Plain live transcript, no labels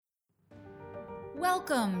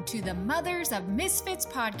Welcome to the Mothers of Misfits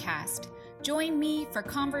podcast. Join me for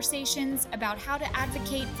conversations about how to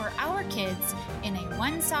advocate for our kids in a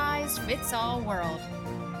one-size-fits-all world.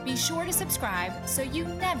 Be sure to subscribe so you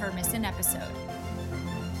never miss an episode.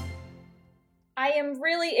 I am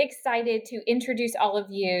really excited to introduce all of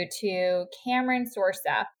you to Cameron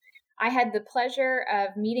Sorsa. I had the pleasure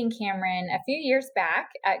of meeting Cameron a few years back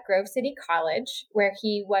at Grove City College, where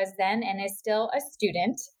he was then and is still a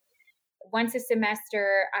student. Once a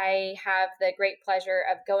semester, I have the great pleasure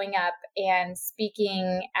of going up and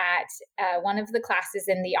speaking at one of the classes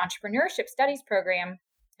in the Entrepreneurship Studies program,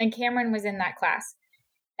 and Cameron was in that class.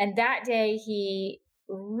 And that day, he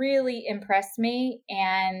really impressed me,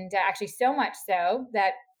 and actually so much so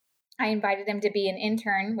that I invited him to be an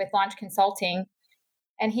intern with Launch Consulting,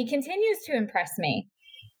 and he continues to impress me.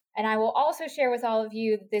 And I will also share with all of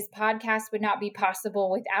you that this podcast would not be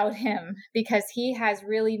possible without him, because he has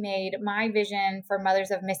really made my vision for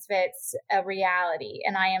Mothers of Misfits a reality.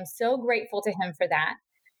 And I am so grateful to him for that.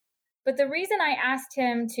 But the reason I asked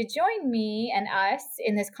him to join me and us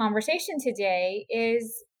in this conversation today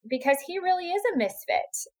is because he really is a misfit.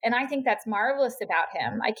 And I think that's marvelous about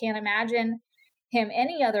him. I can't imagine him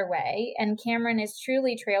any other way. And Cameron is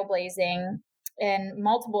truly trailblazing in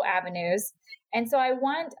multiple avenues. And so I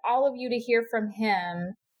want all of you to hear from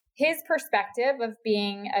him, his perspective of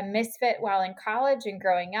being a misfit while in college and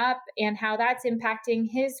growing up, and how that's impacting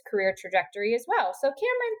his career trajectory as well. So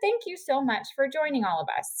Cameron, thank you so much for joining all of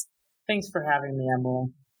us. Thanks for having me,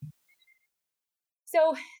 Emily.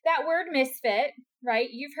 So that word misfit, right?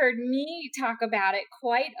 You've heard me talk about it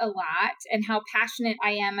quite a lot, and how passionate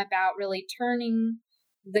I am about really turning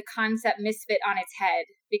the concept misfit on its head,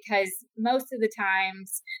 because most of the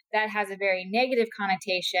times that has a very negative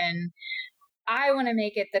connotation. I want to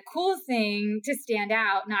make it the cool thing to stand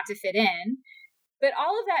out, not to fit in. But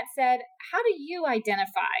all of that said, how do you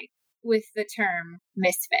identify with the term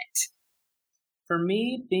misfit? For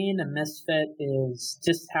me, being a misfit is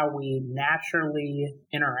just how we naturally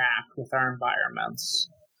interact with our environments.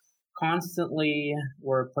 Constantly,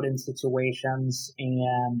 we're put in situations,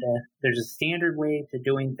 and there's a standard way to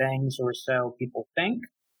doing things, or so people think,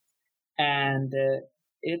 and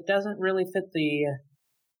it doesn't really fit the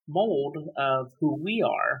mold of who we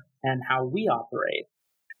are and how we operate.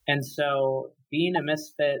 And so being a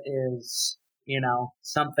misfit is,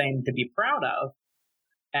 something to be proud of,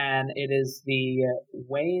 and it is the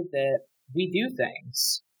way that we do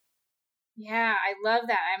things. Yeah, I love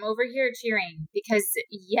that. I'm over here cheering because,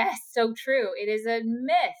 yes, so true. It is a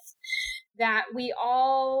myth that we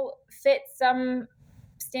all fit some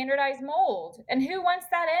standardized mold. And who wants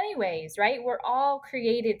that anyways, right? We're all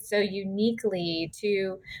created so uniquely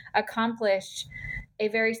to accomplish a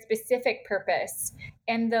very specific purpose.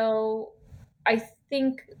 And though I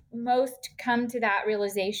think most come to that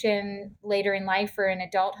realization later in life or in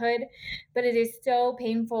adulthood, but it is so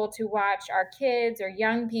painful to watch our kids or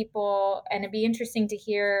young people. And it'd be interesting to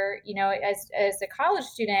hear, as a college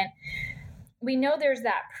student, we know there's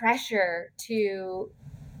that pressure to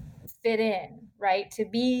fit in, right? To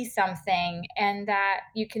be something, and that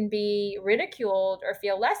you can be ridiculed or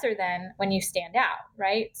feel lesser than when you stand out,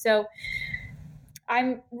 right? So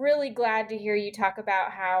I'm really glad to hear you talk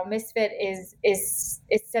about how misfit is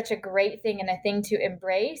such a great thing and a thing to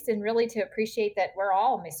embrace, and really to appreciate that we're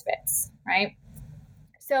all misfits, right?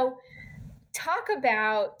 So talk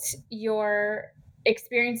about your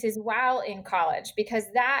experiences while in college, because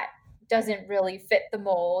that doesn't really fit the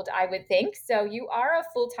mold, I would think. So you are a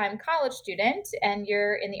full-time college student, and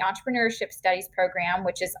you're in the Entrepreneurship Studies program,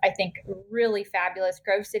 which is, I think, really fabulous.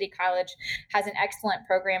 Grove City College has an excellent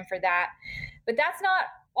program for that. But that's not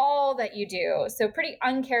all that you do. So pretty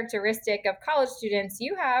uncharacteristic of college students,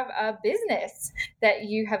 you have a business that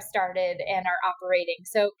you have started and are operating.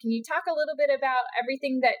 So can you talk a little bit about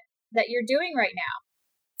everything that you're doing right now?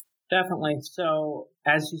 Definitely. So,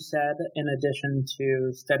 as you said, in addition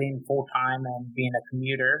to studying full-time and being a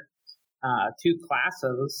commuter to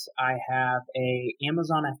classes, I have a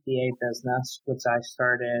Amazon FBA business, which I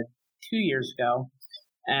started 2 years ago.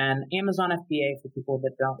 And Amazon FBA, for people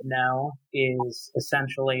that don't know, is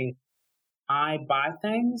essentially I buy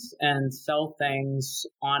things and sell things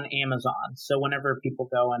on Amazon. So whenever people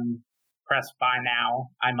go and press buy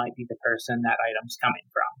now, I might be the person that item's coming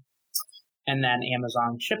from. And then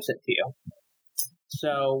Amazon ships it to you.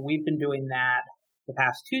 So we've been doing that the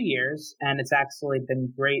past 2 years, and it's actually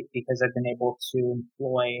been great because I've been able to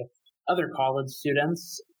employ other college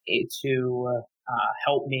students to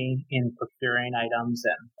help me in procuring items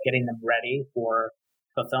and getting them ready for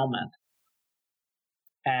fulfillment.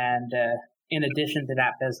 And in addition to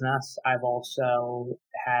that business, I've also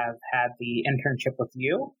have had the internship with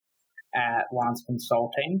you at Lons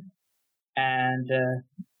Consulting, and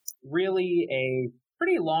really a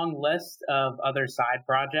pretty long list of other side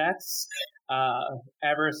projects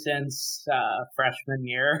ever since freshman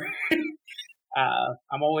year.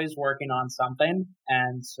 I'm always working on something,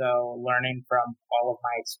 and so learning from all of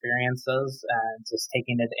my experiences and just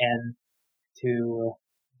taking it in to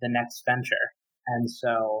the next venture. And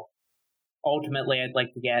so ultimately, I'd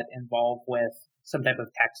like to get involved with some type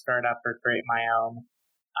of tech startup or create my own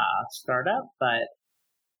startup. But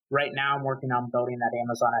right now, I'm working on building that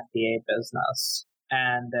Amazon FBA business.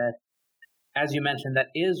 And as you mentioned, that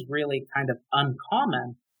is really kind of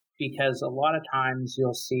uncommon because a lot of times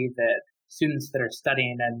you'll see that students that are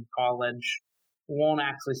studying in college won't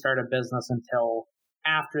actually start a business until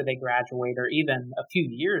after they graduate or even a few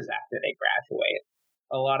years after they graduate.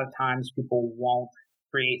 A lot of times people won't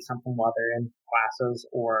create something while they're in classes,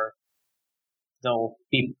 or they'll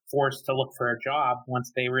be forced to look for a job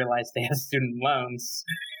once they realize they have student loans.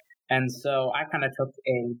 And so I kind of took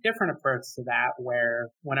a different approach to that, where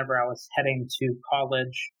whenever I was heading to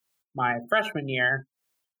college my freshman year,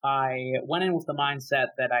 I went in with the mindset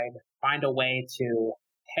that I'd find a way to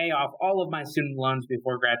pay off all of my student loans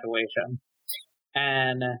before graduation.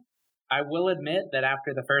 And I will admit that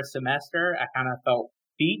after the first semester, I kind of felt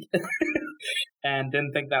beat and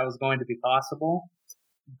didn't think that was going to be possible.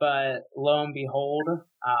 But lo and behold,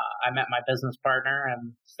 I met my business partner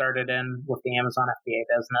and started in with the Amazon FBA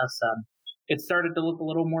business, and it started to look a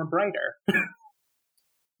little more brighter.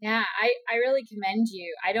 Yeah, I really commend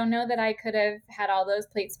you. I don't know that I could have had all those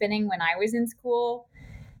plates spinning when I was in school.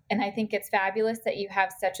 And I think it's fabulous that you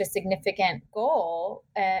have such a significant goal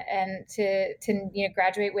and to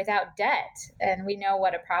graduate without debt. And we know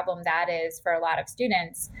what a problem that is for a lot of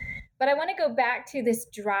students. But I want to go back to this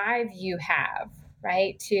drive you have,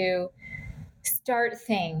 right? To start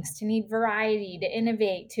things, to need variety, to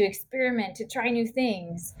innovate, to experiment, to try new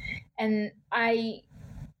things. And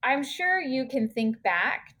I'm sure you can think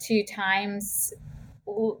back to times,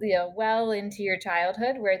 well into your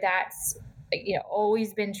childhood where that's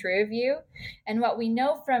always been true of you. And what we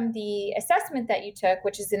know from the assessment that you took,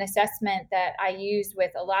 which is an assessment that I used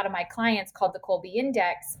with a lot of my clients called the Kolbe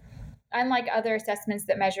Index, unlike other assessments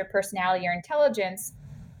that measure personality or intelligence,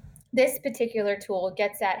 this particular tool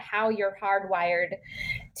gets at how you're hardwired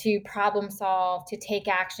to problem solve, to take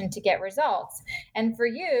action, to get results. And for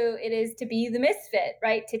you, it is to be the misfit,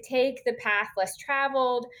 right? To take the path less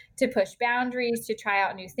traveled, to push boundaries, to try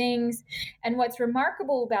out new things. And what's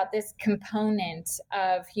remarkable about this component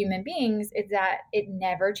of human beings is that it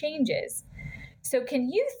never changes. So can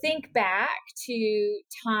you think back to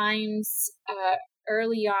times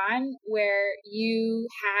early on where you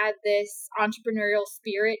had this entrepreneurial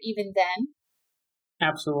spirit even then?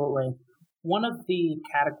 Absolutely. One of the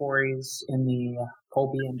categories in the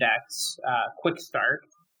Kolbe Index, Quick Start,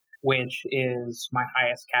 which is my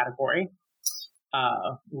highest category,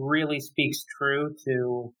 really speaks true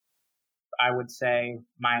to, I would say,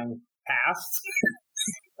 my past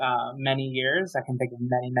many years. I can think of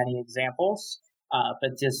many, many examples,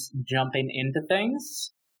 but just jumping into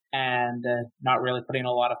things and not really putting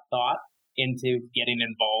a lot of thought into getting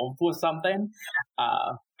involved with something.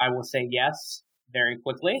 I will say yes very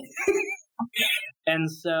quickly.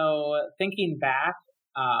 And so thinking back,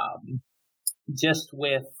 just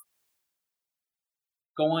with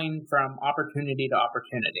going from opportunity to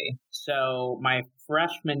opportunity. So my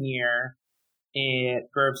freshman year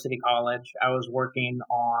at Grove City College, I was working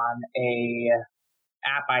on a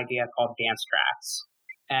app idea called Dance Tracks.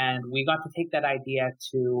 And we got to take that idea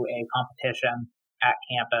to a competition at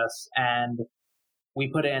campus, and we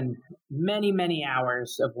put in many, many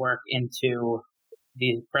hours of work into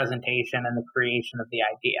the presentation and the creation of the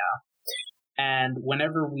idea. And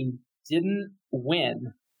whenever we didn't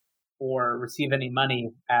win or receive any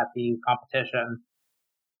money at the competition,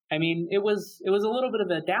 I mean, it was a little bit of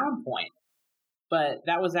a down point, but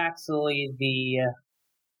that was actually the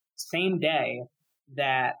same day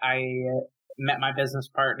that I met my business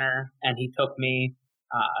partner, and he took me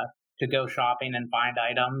to go shopping and find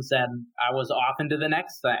items, and I was off into the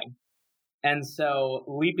next thing. And so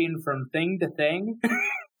leaping from thing to thing,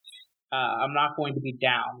 I'm not going to be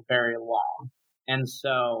down very long. And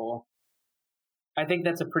so I think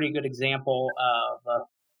that's a pretty good example of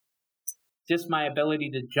just my ability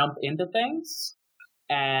to jump into things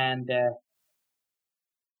and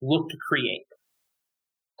look to create.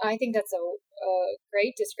 I think that's a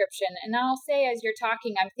great description. And I'll say, as you're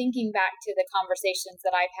talking, I'm thinking back to the conversations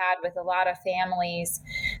that I've had with a lot of families,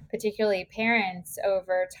 particularly parents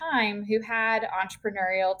over time who had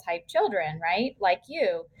entrepreneurial type children, right? Like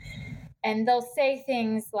you. And they'll say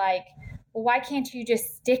things like, well, why can't you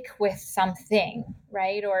just stick with something,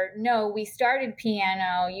 right? Or no, we started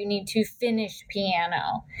piano, you need to finish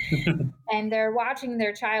piano. And they're watching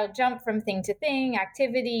their child jump from thing to thing,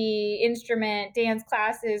 activity, instrument, dance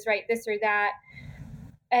classes, right? This or that.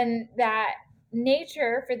 And that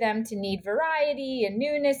nature for them to need variety and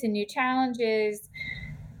newness and new challenges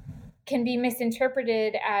can be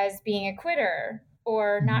misinterpreted as being a quitter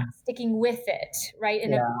or not sticking with it, right,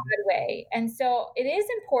 in a Yeah. bad way. And so it is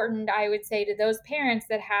important, I would say, to those parents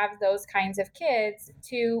that have those kinds of kids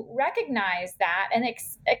to recognize that and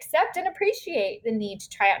accept and appreciate the need to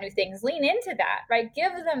try out new things. Lean into that, right?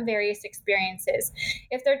 Give them various experiences.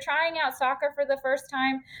 If they're trying out soccer for the first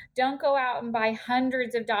time, don't go out and buy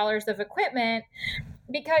hundreds of dollars of equipment,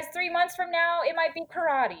 because 3 months from now it might be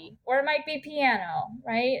karate or it might be piano,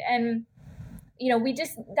 right? And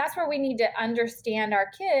that's where we need to understand our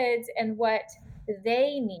kids and what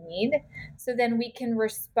they need, so then we can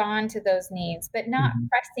respond to those needs, but not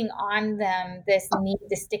pressing on them this need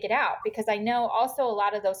to stick it out. Because I know also a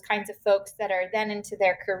lot of those kinds of folks that are then into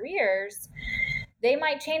their careers, they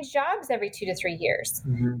might change jobs every 2 to 3 years.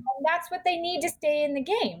 And that's what they need to stay in the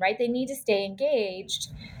game, right? They need to stay engaged.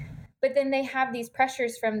 But then they have these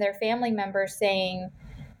pressures from their family members saying,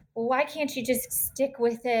 well, why can't you just stick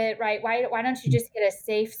with it, right? Why don't you just get a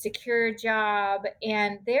safe, secure job?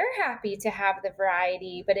 And they're happy to have the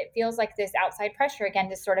variety, but it feels like this outside pressure again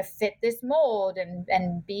to sort of fit this mold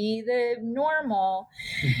and be the normal.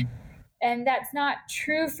 And that's not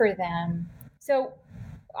true for them. So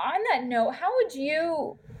on that note, how would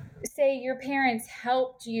you say your parents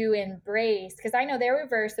helped you embrace, because I know they were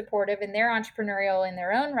very supportive and they're entrepreneurial in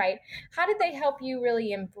their own right. How did they help you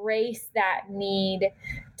really embrace that need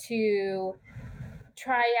to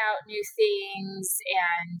try out new things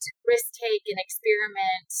and risk take and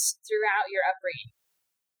experiment throughout your upbringing?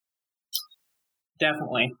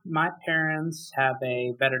 Definitely. My parents have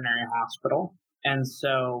a veterinary hospital. And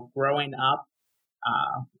so growing up,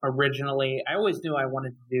 originally, I always knew I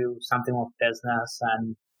wanted to do something with business.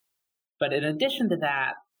 But in addition to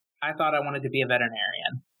that, I thought I wanted to be a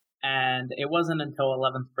veterinarian. And it wasn't until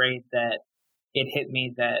 11th grade that it hit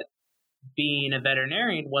me that being a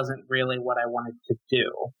veterinarian wasn't really what I wanted to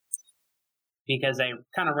do, because I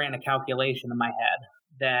kind of ran a calculation in my head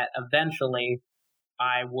that eventually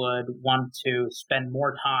I would want to spend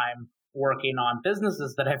more time working on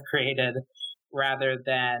businesses that I've created rather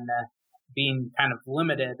than being kind of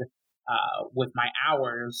limited with my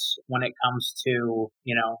hours when it comes to,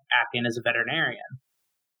 acting as a veterinarian.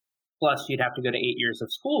 Plus, you'd have to go to 8 years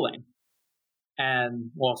of schooling.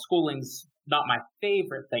 And, well, schooling's not my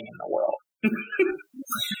favorite thing in the world.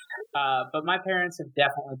 But my parents have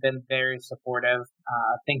definitely been very supportive.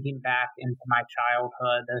 Thinking back into my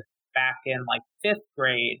childhood, back in like 5th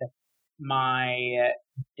grade, my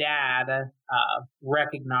dad,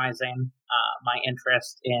 recognizing my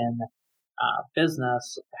interest in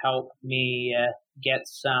business, helped me get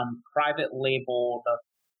some private labeled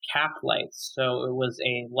cap lights. So it was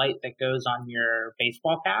a light that goes on your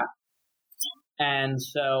baseball cap. And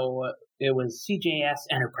so it was CJS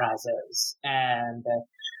Enterprises. And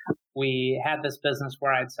we had this business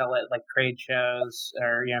where I'd sell it like trade shows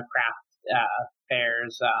or, craft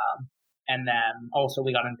fairs. And then also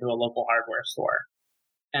we got into a local hardware store.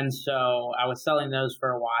 And so I was selling those for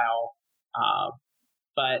a while,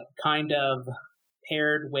 but kind of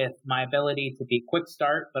paired with my ability to be quick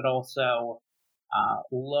start, but also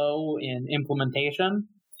low in implementation,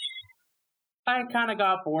 I kind of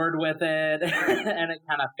got bored with it and it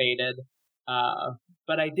kind of faded.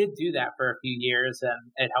 But I did do that for a few years,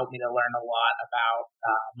 and it helped me to learn a lot about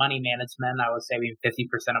money management. I was saving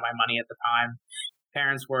 50% of my money at the time.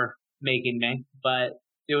 Parents were making me, but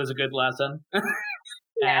it was a good lesson.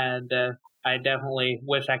 Yeah. And I definitely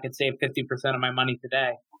wish I could save 50% of my money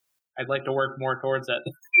today. I'd like to work more towards it.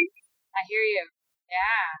 I hear you.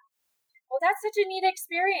 Yeah. Well, that's such a neat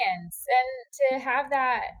experience. And to have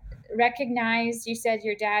that recognized, you said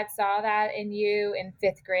your dad saw that in you in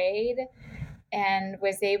 5th grade and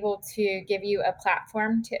was able to give you a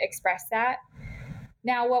platform to express that.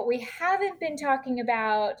 Now, what we haven't been talking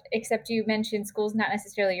about, except you mentioned school's not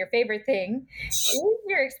necessarily your favorite thing, is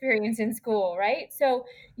your experience in school, right? So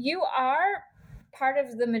you are part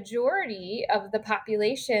of the majority of the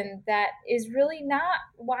population that is really not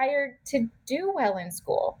wired to do well in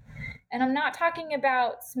school. And I'm not talking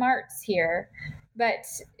about smarts here, but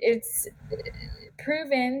it's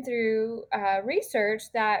proven through research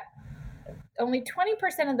that only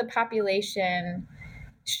 20% of the population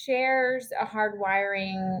shares a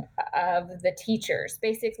hardwiring of the teachers.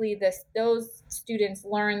 Basically, those students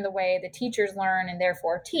learn the way the teachers learn and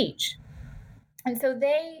therefore teach. And so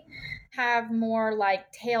they have more like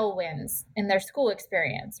tailwinds in their school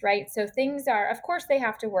experience, right? So things are, of course, they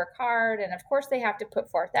have to work hard, and of course, they have to put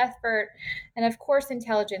forth effort, and of course,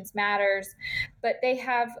 intelligence matters, but they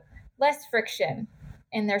have less friction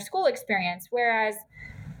in their school experience. Whereas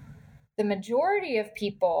the majority of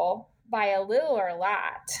people, by a little or a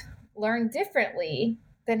lot, learn differently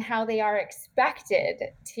than how they are expected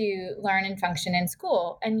to learn and function in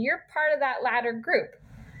school. And you're part of that latter group.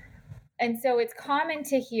 And so it's common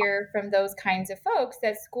to hear from those kinds of folks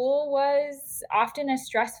that school was often a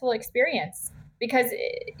stressful experience because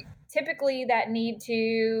typically that need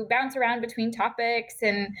to bounce around between topics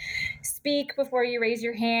and speak before you raise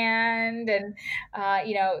your hand and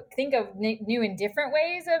think of new and different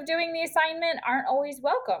ways of doing the assignment aren't always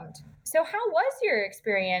welcomed. So how was your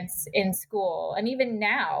experience in school, and even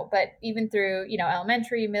now, but even through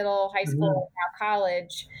elementary, middle, high school, now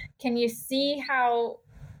college? Can you see how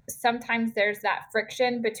sometimes there's that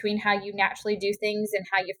friction between how you naturally do things and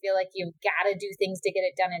how you feel like you've got to do things to get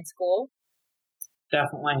it done in school?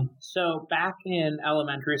 Definitely. So back in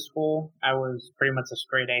elementary school, I was pretty much a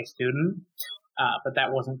straight A student, but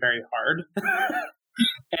that wasn't very hard.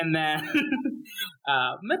 And then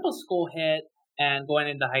middle school hit and going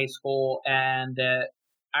into high school, and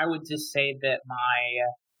I would just say that my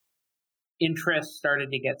interests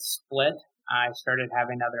started to get split. I started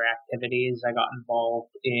having other activities. I got involved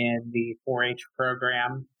in the 4-H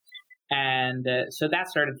program. And so that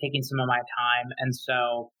started taking some of my time. And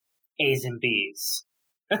so A's and B's.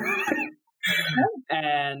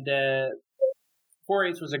 And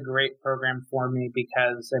 4-H was a great program for me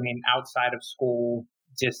because, outside of school,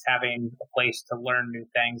 just having a place to learn new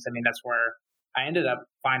things, that's where I ended up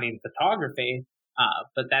finding photography.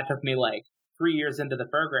 But that took me like 3 years into the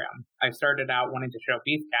program. I started out wanting to show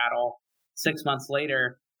beef cattle. 6 months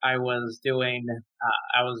later, I was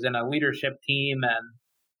in a leadership team and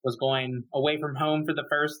was going away from home for the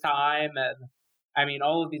first time. And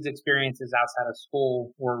all of these experiences outside of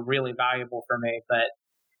school were really valuable for me. But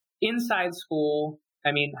inside school,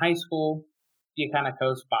 high school, you kind of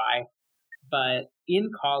coast by. But in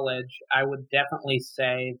college, I would definitely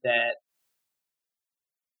say that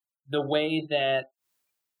the way that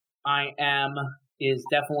I am is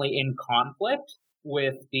definitely in conflict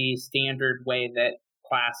with the standard way that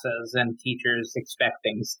classes and teachers expect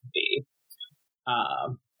things to be.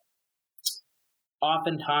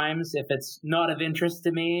 Oftentimes, if it's not of interest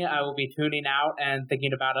to me, I will be tuning out and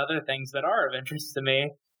thinking about other things that are of interest to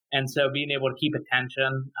me. And so being able to keep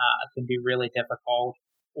attention can be really difficult,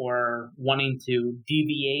 or wanting to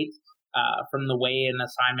deviate from the way an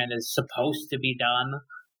assignment is supposed to be done.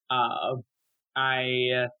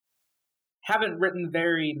 I haven't written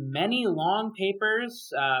very many long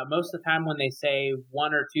papers. Most of the time when they say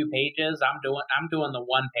 1 or 2 pages, I'm doing the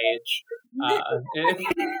 1 page.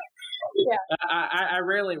 Yeah. I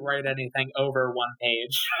rarely write anything over 1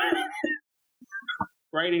 page.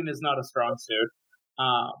 Writing is not a strong suit.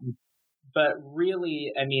 But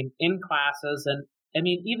really, in classes and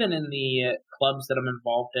even in the clubs that I'm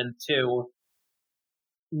involved in too,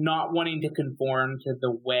 not wanting to conform to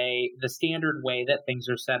the standard way that things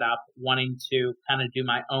are set up, wanting to kind of do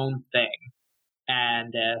my own thing.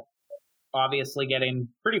 And obviously getting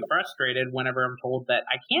pretty frustrated whenever I'm told that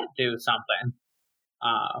I can't do something.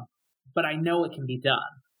 But I know it can be done.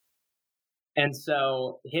 And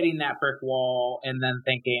so hitting that brick wall and then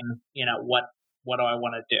thinking, what do I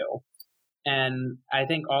want to do? And I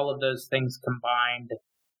think all of those things combined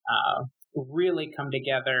really come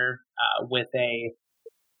together with a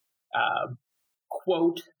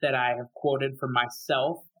quote that I have quoted from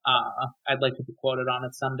myself. I'd like to be quoted on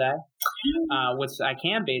it someday, which I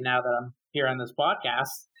can be now that I'm here on this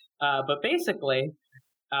podcast. But basically,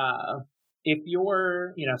 if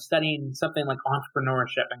you're, studying something like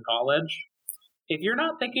entrepreneurship in college, if you're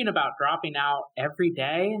not thinking about dropping out every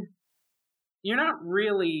day, you're not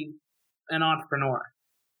really an entrepreneur,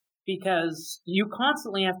 because you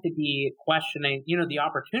constantly have to be questioning, the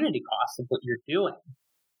opportunity cost of what you're doing.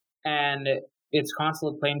 And it's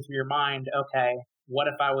constantly playing through your mind, okay, what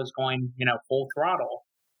if I was going, full throttle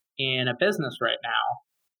in a business right now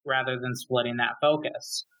rather than splitting that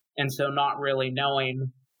focus? And so not really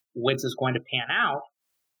knowing which is going to pan out.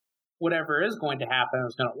 Whatever is going to happen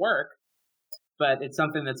is going to work, but it's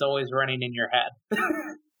something that's always running in your head.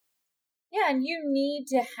 Yeah, and you need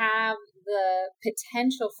to have the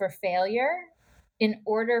potential for failure in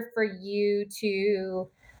order for you to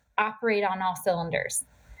operate on all cylinders,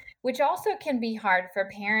 which also can be hard for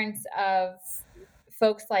parents of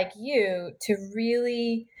folks like you to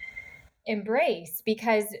really embrace,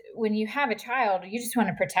 because when you have a child, you just want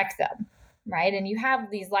to protect them, right? And you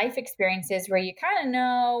have these life experiences where you kind of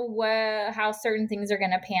know how certain things are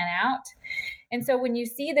going to pan out. And so when you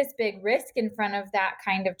see this big risk in front of that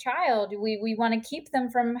kind of child, we want to keep them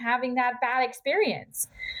from having that bad experience.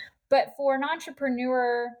 But for an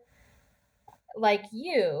entrepreneur like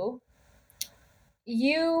you,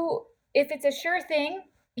 if it's a sure thing,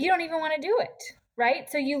 you don't even want to do it, right?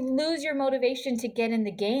 So you lose your motivation to get in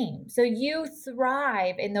the game. So you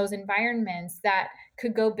thrive in those environments that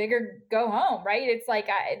could go big or go home, right? It's like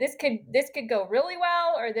this could go really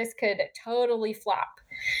well, or this could totally flop.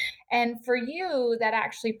 And for you, that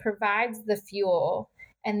actually provides the fuel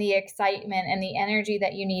and the excitement and the energy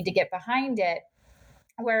that you need to get behind it.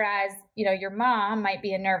 Whereas, your mom might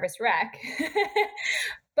be a nervous wreck.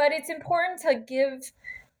 But it's important to give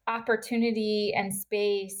opportunity and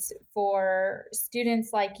space for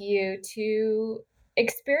students like you to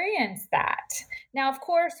experience that. Now, of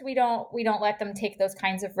course, we don't let them take those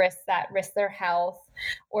kinds of risks that risk their health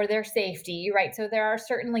or their safety, right? So there are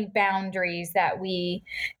certainly boundaries that we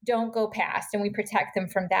don't go past, and we protect them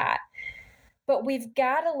from that. But we've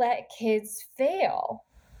got to let kids fail.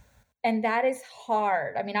 And that is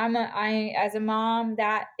hard. I mean, I as a mom,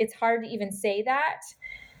 that it's hard to even say that,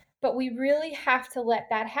 but we really have to let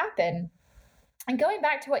that happen. And going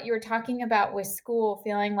back to what you were talking about with school,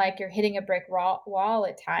 feeling like you're hitting a brick wall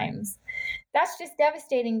at times, that's just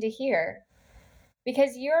devastating to hear,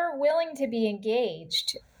 because you're willing to be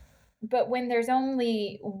engaged. But when there's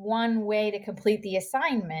only one way to complete the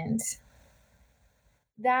assignment,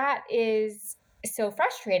 that is so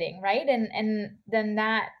frustrating, right? And then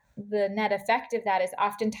the net effect of that is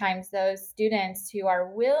oftentimes those students who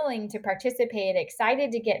are willing to participate,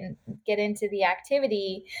 excited to get into the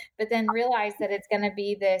activity, but then realize that it's going to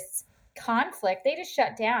be this conflict, they just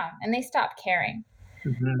shut down and they stop caring.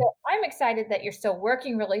 Mm-hmm. So I'm excited that you're still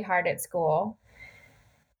working really hard at school.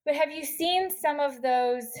 But have you seen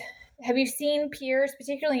have you seen peers,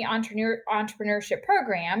 particularly entrepreneurship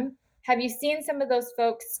program, have you seen some of those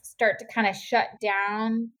folks start to kind of shut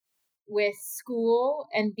down with school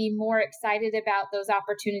and be more excited about those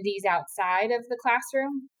opportunities outside of the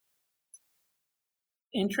classroom?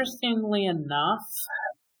 Interestingly enough,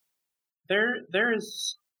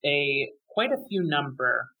 there's quite a few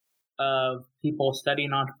number of people studying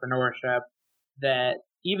entrepreneurship that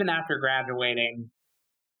even after graduating,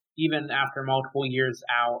 even after multiple years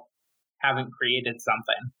out, haven't created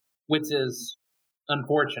something, which is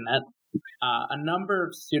unfortunate. A number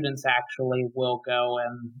of students actually will go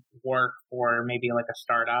and work for maybe like a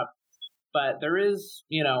startup, but there is,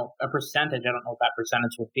 a percentage, I don't know what that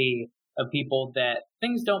percentage would be, of people that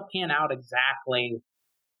things don't pan out exactly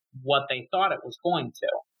what they thought it was going to.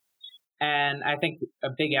 And I think a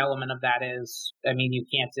big element of that is, you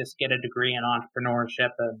can't just get a degree in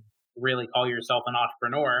entrepreneurship and really call yourself an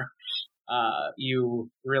entrepreneur.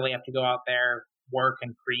 You really have to go out there, work,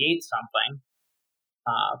 and create something.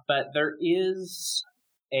 But there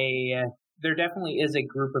definitely is a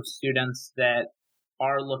group of students that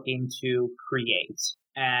are looking to create.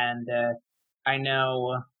 And I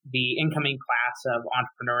know the incoming class of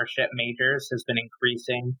entrepreneurship majors has been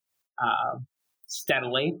increasing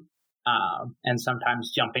steadily, and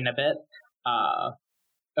sometimes jumping a bit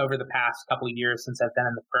over the past couple of years since I've been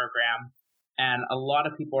in the program. And a lot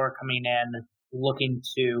of people are coming in looking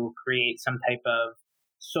to create some type of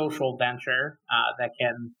social venture that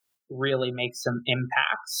can really make some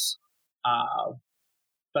impacts.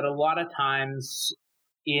 But a lot of times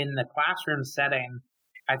in the classroom setting,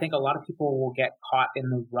 I think a lot of people will get caught in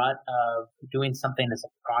the rut of doing something as a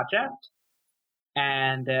project.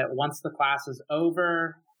 And once the class is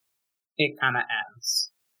over, it kind of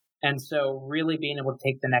ends. And so really being able to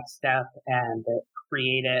take the next step and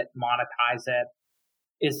create it, monetize it,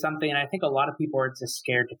 is something I think a lot of people are just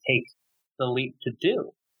scared to take the leap to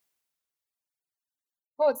do.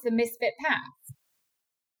 Oh, it's the misfit path.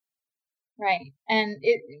 Right. And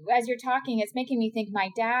as you're talking, it's making me think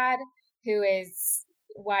my dad, who is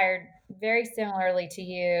wired very similarly to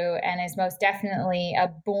you and is most definitely a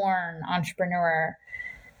born entrepreneur,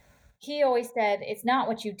 he always said, it's not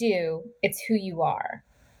what you do, it's who you are.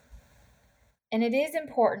 And it is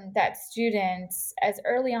important that students, as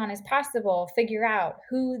early on as possible, figure out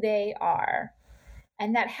who they are.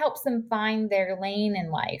 And that helps them find their lane in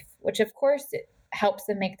life, which of course it helps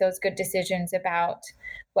them make those good decisions about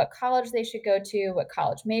what college they should go to, what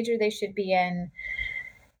college major they should be in.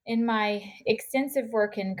 In my extensive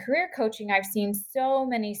work in career coaching, I've seen so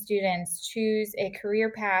many students choose a career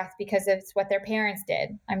path because it's what their parents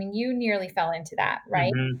did. I mean, you nearly fell into that,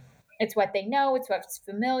 right? Mm-hmm. It's what they know, it's what's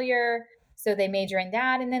familiar. So they major in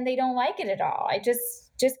that, and then they don't like it at all. I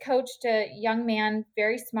just coached a young man,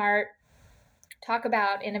 very smart, talk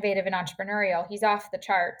about innovative and entrepreneurial. He's off the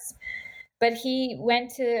charts. But he went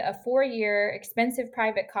to a 4-year expensive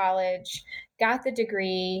private college, got the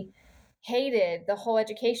degree, hated the whole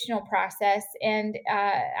educational process, and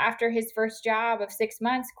after his first job of 6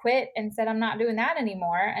 months, quit and said, I'm not doing that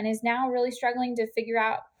anymore, and is now really struggling to figure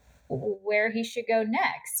out where he should go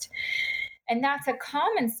next. And that's a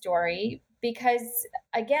common story because,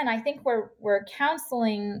 again, I think we're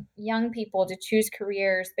counseling young people to choose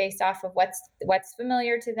careers based off of what's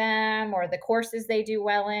familiar to them, or the courses they do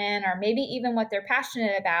well in, or maybe even what they're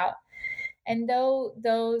passionate about. And though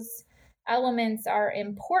those elements are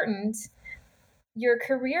important, your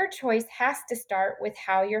career choice has to start with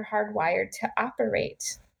how you're hardwired to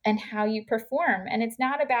operate and how you perform. And it's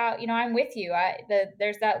not about, I'm with you.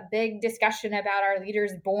 There's that big discussion about our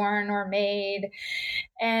leaders born or made.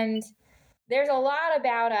 And there's a lot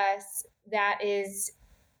about us that is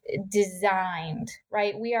designed,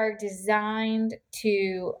 right? We are designed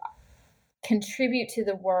to contribute to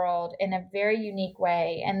the world in a very unique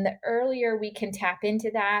way. And the earlier we can tap into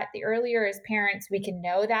that, the earlier as parents we can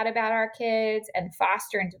know that about our kids and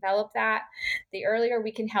foster and develop that, the earlier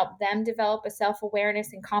we can help them develop a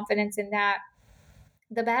self-awareness and confidence in that,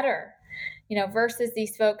 the better. Versus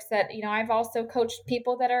these folks that, I've also coached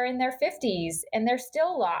people that are in their 50s and they're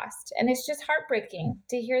still lost. And it's just heartbreaking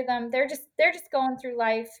to hear them. They're just going through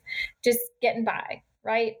life, just getting by,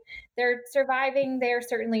 right? They're surviving. They're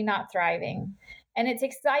certainly not thriving. And it's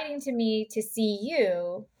exciting to me to see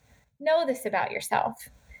you know this about yourself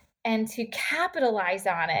and to capitalize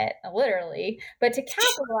on it, literally, but to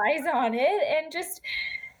capitalize on it and just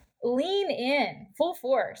lean in full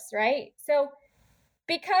force, right? So,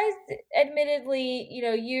 because admittedly,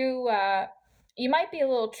 you might be a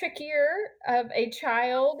little trickier of a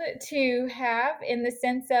child to have, in the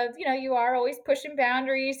sense of, you are always pushing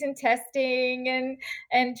boundaries and testing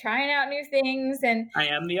and trying out new things, and I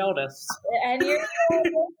am the eldest. And you're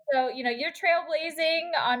so, you're trailblazing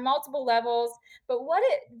on multiple levels. But what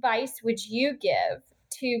advice would you give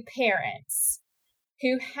to parents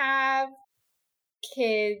who have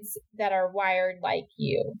kids that are wired like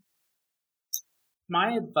you?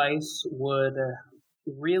 My advice would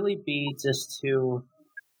really be just to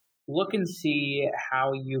look and see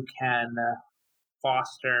how you can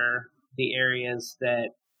foster the areas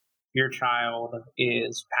that your child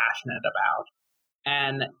is passionate about.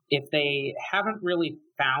 And if they haven't really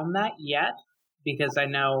found that yet, because as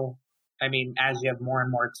you have more and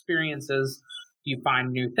more experiences, you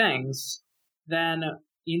find new things, then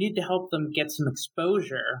you need to help them get some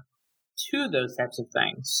exposure to those types of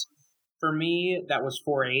things. For me, that was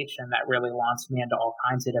 4-H, and that really launched me into all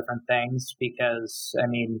kinds of different things because,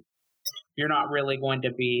 you're not really going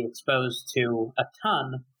to be exposed to a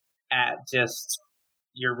ton at just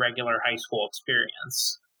your regular high school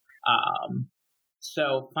experience.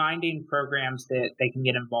 So finding programs that they can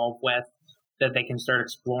get involved with, that they can start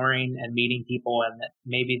exploring and meeting people, and that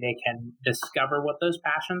maybe they can discover what those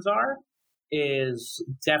passions are, is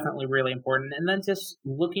definitely really important. And then just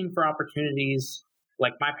looking for opportunities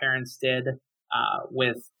like my parents did,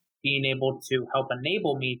 with being able to help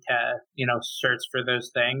enable me to, search for those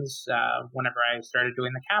things whenever I started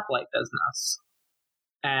doing the Caplight business.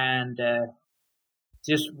 And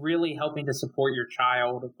just really helping to support your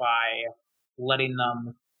child by letting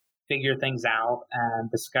them figure things out and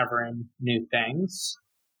discovering new things,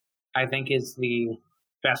 I think is the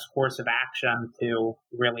best course of action to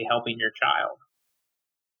really helping your child.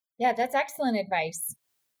 Yeah, that's excellent advice.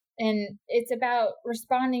 And it's about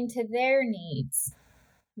responding to their needs,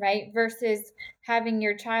 right? Versus having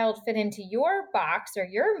your child fit into your box or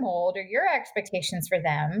your mold or your expectations for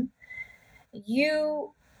them.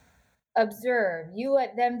 You observe, you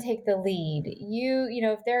let them take the lead.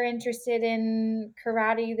 If they're interested in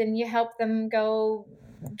karate, then you help them go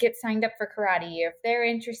get signed up for karate. If they're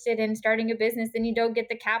interested in starting a business, then you don't get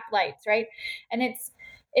the Caplights, right? And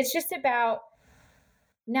it's just about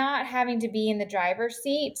not having to be in the driver's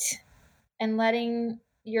seat and letting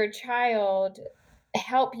your child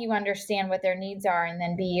help you understand what their needs are and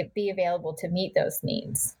then be available to meet those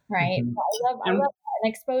needs, right? Mm-hmm. I love an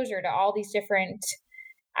exposure to all these different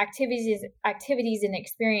activities and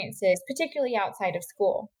experiences, particularly outside of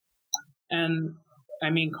school. And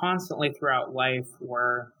constantly throughout life,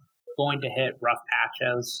 we're going to hit rough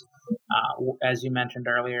patches. As you mentioned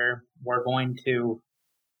earlier, we're going to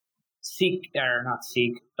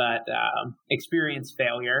experience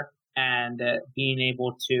failure, and being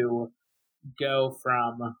able to go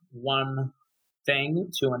from one thing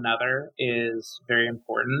to another is very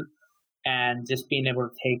important. and just being able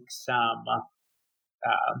to take some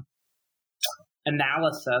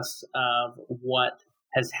analysis of what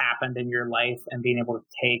has happened in your life and being able to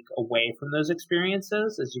take away from those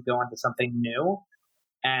experiences as you go into something new.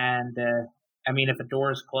 And if a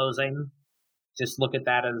door is closing, just look at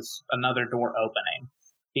that as another door opening,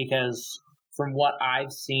 because from what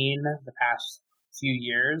I've seen the past few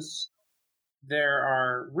years, there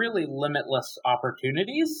are really limitless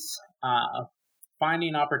opportunities.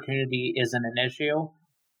 Finding opportunity isn't an issue.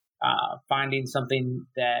 Finding something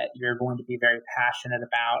that you're going to be very passionate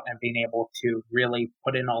about and being able to really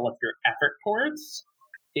put in all of your effort towards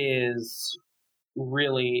is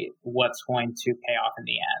really what's going to pay off in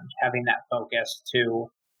the end, having that focus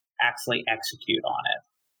to actually execute on it.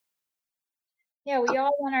 Yeah, we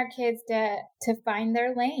all want our kids to find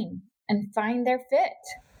their lane and find their fit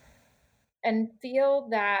and feel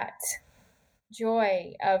that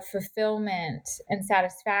joy of fulfillment and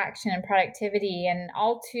satisfaction and productivity. And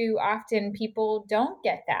all too often people don't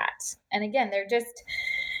get that. And again,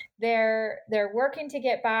 they're working to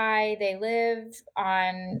get by. They live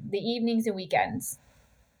on the evenings and weekends.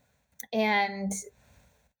 And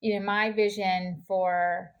my vision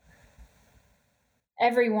for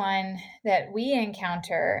everyone that we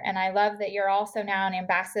encounter, and I love that you're also now an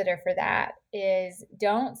ambassador for that, is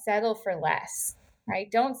don't settle for less, right?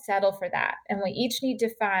 Don't settle for that. And we each need to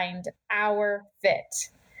find our fit.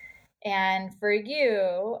 And for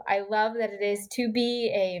you, I love that it is to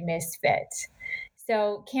be a misfit.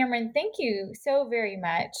 So Cameron, thank you so very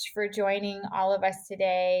much for joining all of us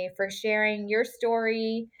today, for sharing your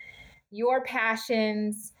story, your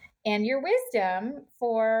passions, and your wisdom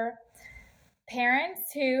for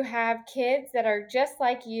parents who have kids that are just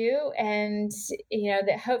like you, and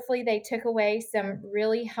that hopefully they took away some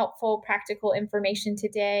really helpful practical information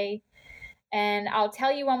today. And I'll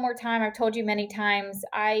tell you one more time, I've told you many times,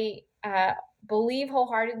 I believe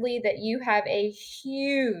wholeheartedly that you have a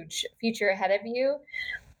huge future ahead of you.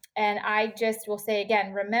 And I just will say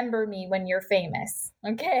again, remember me when you're famous.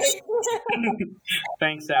 Okay.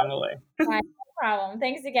 Thanks, Emily. No problem.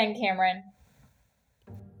 Thanks again, Cameron.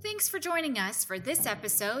 Thanks for joining us for this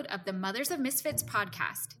episode of the Mothers of Misfits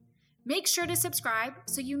podcast. Make sure to subscribe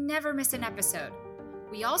so you never miss an episode.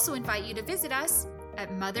 We also invite you to visit us at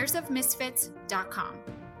mothersofmisfits.com.